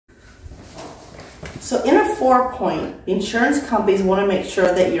So in a 4-point, insurance companies want to make sure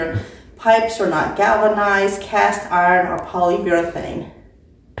that your pipes are not galvanized, cast iron, or polyurethane.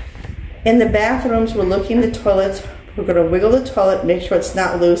 In the bathrooms, we're looking at the toilets. We're going to wiggle the toilet, make sure it's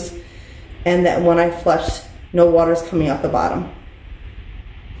not loose, and that when I flush, no water is coming out the bottom.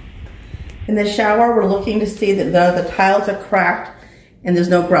 In the shower, we're looking to see that none of the tiles are cracked and there's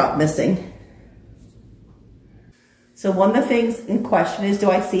no grout missing. So one of the things in question is, do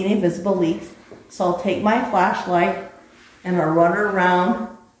I see any visible leaks? So I'll take my flashlight and I'll run it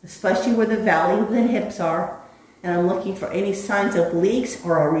around, especially where the valleys and hips are, and I'm looking for any signs of leaks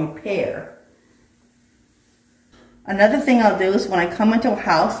or a repair. Another thing I'll do is when I come into a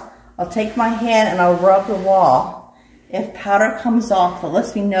house, I'll take my hand and I'll rub the wall. If powder comes off, that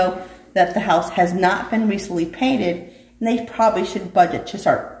lets me know that the house has not been recently painted, and they probably should budget to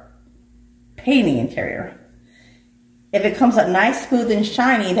start painting interior. If it comes out nice, smooth, and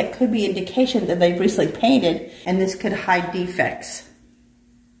shiny, that could be indication that they've recently painted, and this could hide defects.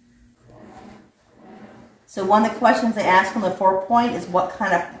 So one of the questions they ask on the 4-point is what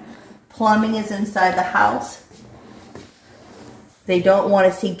kind of plumbing is inside the house. They don't want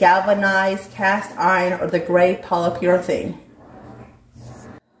to see galvanized, cast iron, or the gray polyurethane.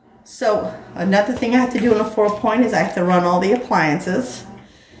 So another thing I have to do on a 4-point is I have to run all the appliances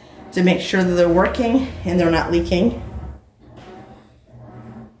to make sure that they're working and they're not leaking.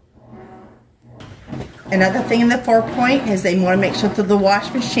 Another thing in the 4-point is they want to make sure that the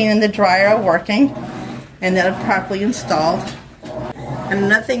wash machine and the dryer are working and that are properly installed. And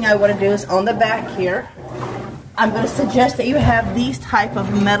another thing I want to do is on the back here, I'm going to suggest that you have these type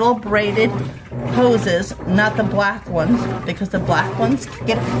of metal braided hoses, not the black ones, because the black ones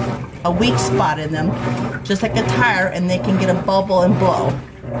get a weak spot in them, just like a tire, and they can get a bubble and blow.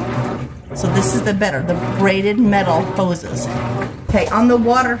 So this is the braided metal hoses. Okay, on the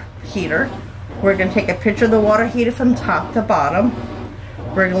water heater, we're going to take a picture of the water heater from top to bottom.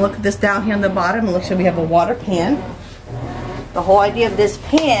 We're going to look at this down here on the bottom and look so we have a water pan. The whole idea of this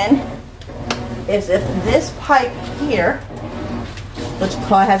pan is if this pipe here, which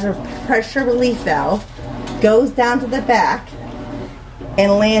has a pressure relief valve, goes down to the back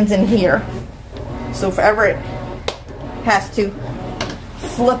and lands in here. So if ever it has to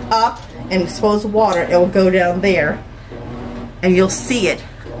flip up and expose water, it will go down there and you'll see it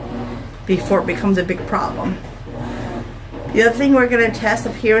before it becomes a big problem. The other thing we're going to test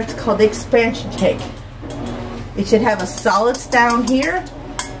up here is called the expansion tank. It should have a solid sound here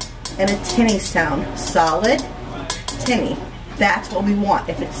and a tinny sound. Solid, tinny. That's what we want.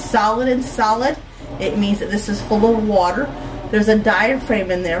 If it's solid and solid, it means that this is full of water. There's a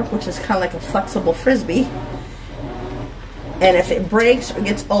diaphragm in there, which is kind of like a flexible frisbee. And if it breaks or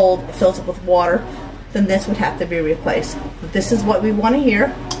gets old, it fills up with water, then this would have to be replaced. But this is what we want to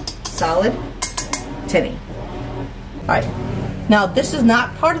hear. Solid, tinny. Alright. Now this is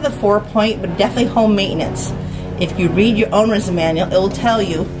not part of the 4-point, but definitely home maintenance. If you read your owner's manual, it will tell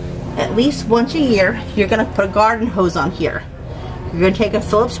you at least once a year, you're going to put a garden hose on here. You're going to take a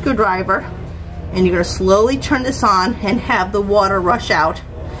Phillips screwdriver and you're going to slowly turn this on and have the water rush out.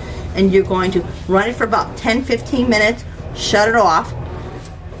 And you're going to run it for about 10-15 minutes, shut it off,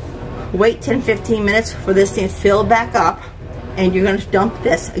 wait 10-15 minutes for this thing to fill back up, and you're going to dump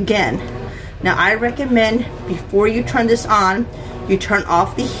this again. Now I recommend before you turn this on, you turn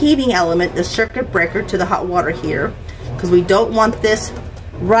off the heating element, the circuit breaker to the hot water heater, because we don't want this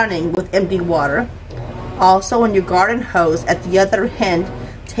running with empty water. Also on your garden hose at the other end,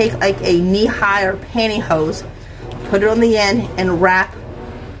 take like a knee-high or pantyhose, put it on the end and wrap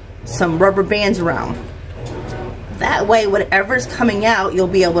some rubber bands around. That way whatever's coming out, you'll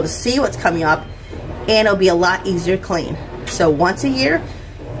be able to see what's coming up and it'll be a lot easier to clean. So once a year,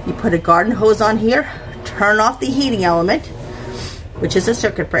 you put a garden hose on here, turn off the heating element, which is a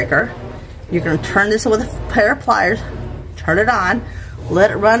circuit breaker. You're going to turn this with a pair of pliers, turn it on, let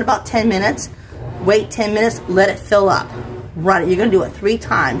it run about 10 minutes, wait 10 minutes, let it fill up. Run it. You're going to do it 3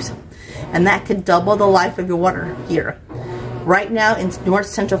 times, and that could double the life of your water heater. Right now in North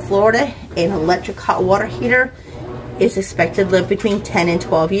Central Florida, an electric hot water heater is expected to live between 10 and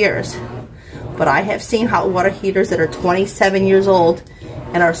 12 years. But I have seen hot water heaters that are 27 years old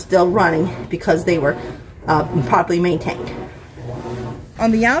and are still running because they were properly maintained.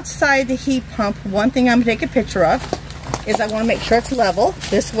 On the outside of the heat pump, one thing I'm going to take a picture of is I want to make sure it's level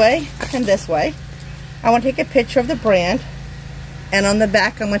this way and this way. I want to take a picture of the brand, and on the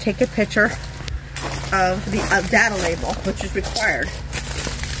back I'm going to take a picture of the data label, which is required.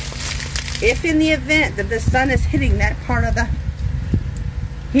 If in the event that the sun is hitting that part of the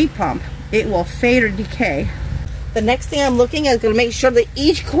heat pump, it will fade or decay. The next thing I'm looking at is going to make sure that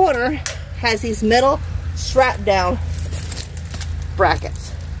each corner has these metal strap down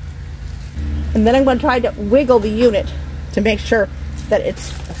brackets. And then I'm going to try to wiggle the unit to make sure that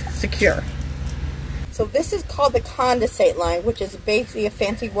it's secure. So this is called the condensate line, which is basically a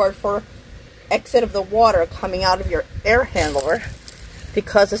fancy word for exit of the water coming out of your air handler,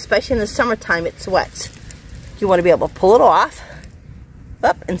 because especially in the summertime it sweats. You want to be able to pull it off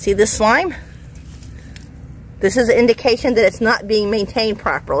up and see this slime. This is an indication that it's not being maintained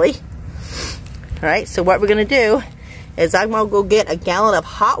properly. All right, so what we're going to do is I'm going to go get a gallon of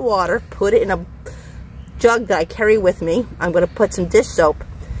hot water, put it in a jug that I carry with me. I'm going to put some dish soap,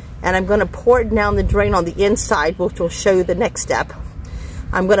 and I'm going to pour it down the drain on the inside, which will show you the next step.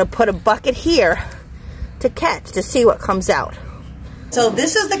 I'm going to put a bucket here to catch, to see what comes out. So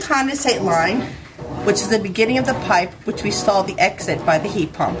this is the condensate line, which is the beginning of the pipe, which we saw the exit by the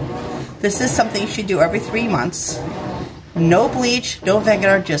heat pump. This is something you should do every 3 months. No bleach, no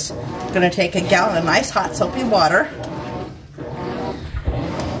vinegar, just going to take a gallon of nice hot soapy water.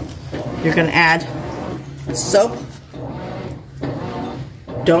 You're going to add soap.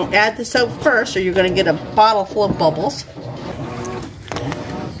 Don't add the soap first, or you're going to get a bottle full of bubbles.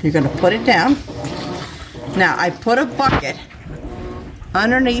 You're going to put it down. Now, I put a bucket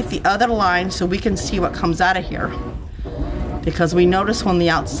underneath the other line so we can see what comes out of here, because we noticed on the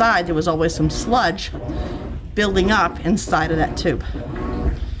outside there was always some sludge building up inside of that tube.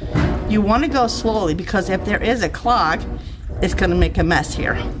 You want to go slowly, because if there is a clog, it's going to make a mess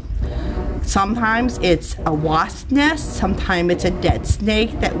here. Sometimes it's a wasp nest, sometimes it's a dead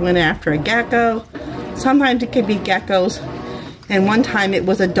snake that went after a gecko, sometimes it could be geckos, and one time it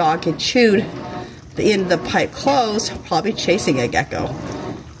was a dog that chewed the end of the pipe closed, probably chasing a gecko,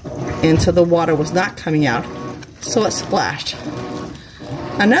 and so the water was not coming out, so it splashed.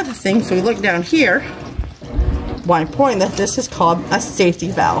 Another thing, so we look down here, why I'm pointing that this is called a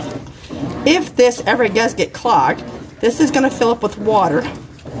safety valve. If this ever does get clogged, this is going to fill up with water.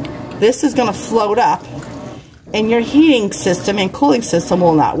 This is going to float up, and your heating system and cooling system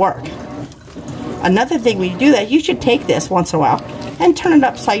will not work. Another thing, when you do that, you should take this once in a while and turn it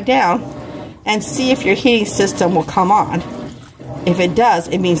upside down and see if your heating system will come on. If it does,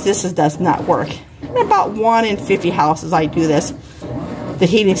 it means this does not work. In about 1 in 50 houses I do this, the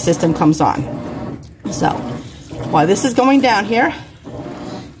heating system comes on. So, while this is going down here,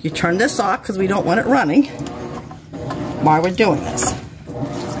 you turn this off because we don't want it running while we're doing this.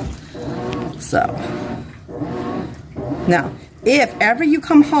 So, now, if ever you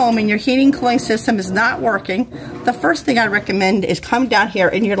come home and your heating cooling system is not working, the first thing I recommend is come down here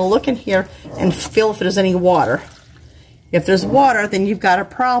and you're going to look in here and feel if there's any water. If there's water, then you've got a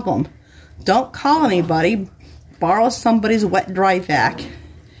problem. Don't call anybody. Borrow somebody's wet dry vac,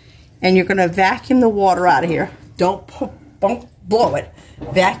 and you're going to vacuum the water out of here. Don't blow it.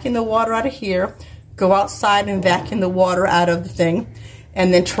 Vacuum the water out of here. Go outside and vacuum the water out of the thing,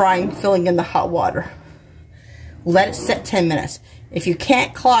 and then try filling in the hot water. Let it sit 10 minutes. If you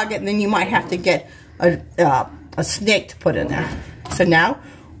can't clog it, then you might have to get a snake to put in there. So now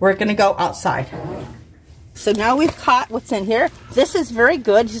we're going to go outside. So now we've caught what's in here. This is very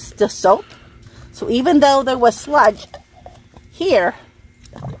good, just the soap. So even though there was sludge here,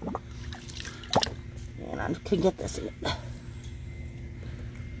 and I can get this in.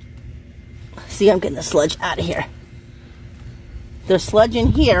 See, I'm getting the sludge out of here. There's sludge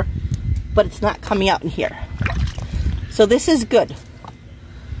in here, but it's not coming out in here. So this is good.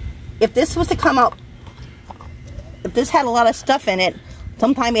 If this was to come out, if this had a lot of stuff in it,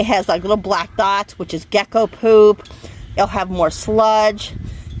 sometimes it has like little black dots, which is gecko poop. It'll have more sludge.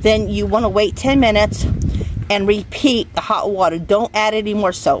 Then you want to wait 10 minutes and repeat the hot water. Don't add any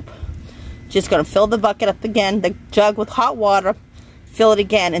more soap. Just going to fill the bucket up again, the jug with hot water, fill it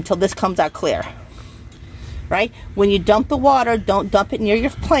again until this comes out clear. Right? When you dump the water, don't dump it near your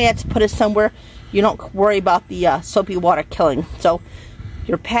plants. Put it somewhere you don't worry about the soapy water killing. So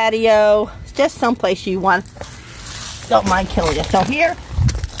your patio, just someplace you want, don't mind killing it. So here,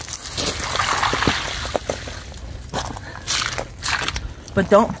 but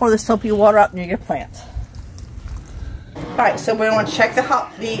don't pour the soapy water out near your plants. Alright, so we're going to check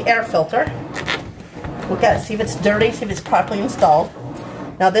the air filter. Look at it, see if it's dirty, see if it's properly installed.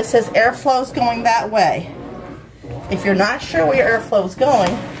 Now this says airflow is going that way. If you're not sure where your airflow is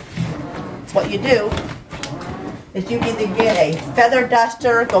going, what you do is you either get a feather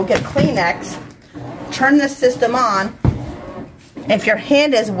duster, go get Kleenex, turn the system on. If your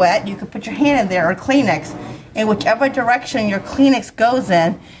hand is wet, you can put your hand in there, or Kleenex, and whichever direction your Kleenex goes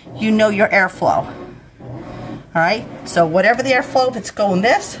in, you know your airflow. Alright, so whatever the airflow, if it's going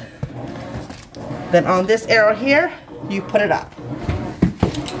this, then on this arrow here, you put it up.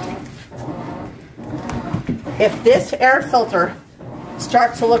 If this air filter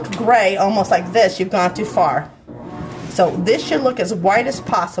starts to look gray, almost like this, you've gone too far. So this should look as white as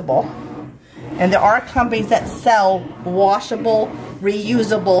possible. And there are companies that sell washable,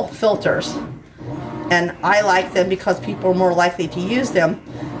 reusable filters. And I like them because people are more likely to use them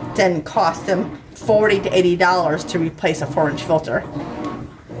than cost them $40 to $80 to replace a 4-inch filter.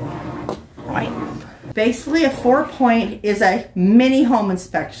 Right. Basically, a 4-point is a mini home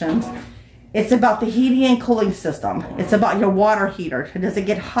inspection. It's about the heating and cooling system. It's about your water heater. Does it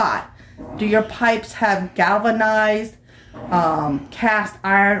get hot? Do your pipes have galvanized, cast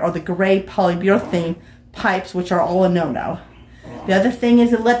iron, or the gray polyurethane pipes, which are all a no-no? The other thing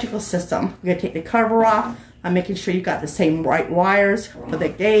is the electrical system. We're going to take the cover off. I'm making sure you've got the same right wires for the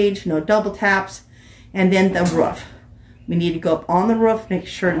gauge, no double taps. And then the roof. We need to go up on the roof, make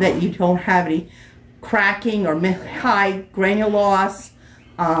sure that you don't have any cracking or high granule loss,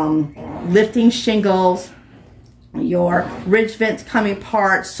 lifting shingles, your ridge vents coming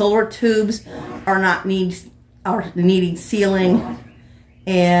apart, solar tubes are needing sealing,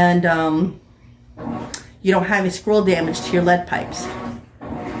 and you don't have any scroll damage to your lead pipes.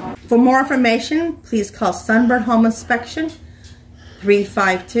 For more information, please call Sunbird Home Inspection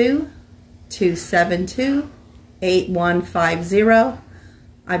 352-272-8150.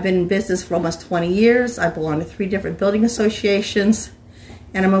 I've been in business for almost 20 years. I belong to 3 different building associations,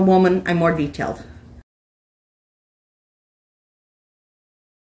 and I'm a woman. I'm more detailed.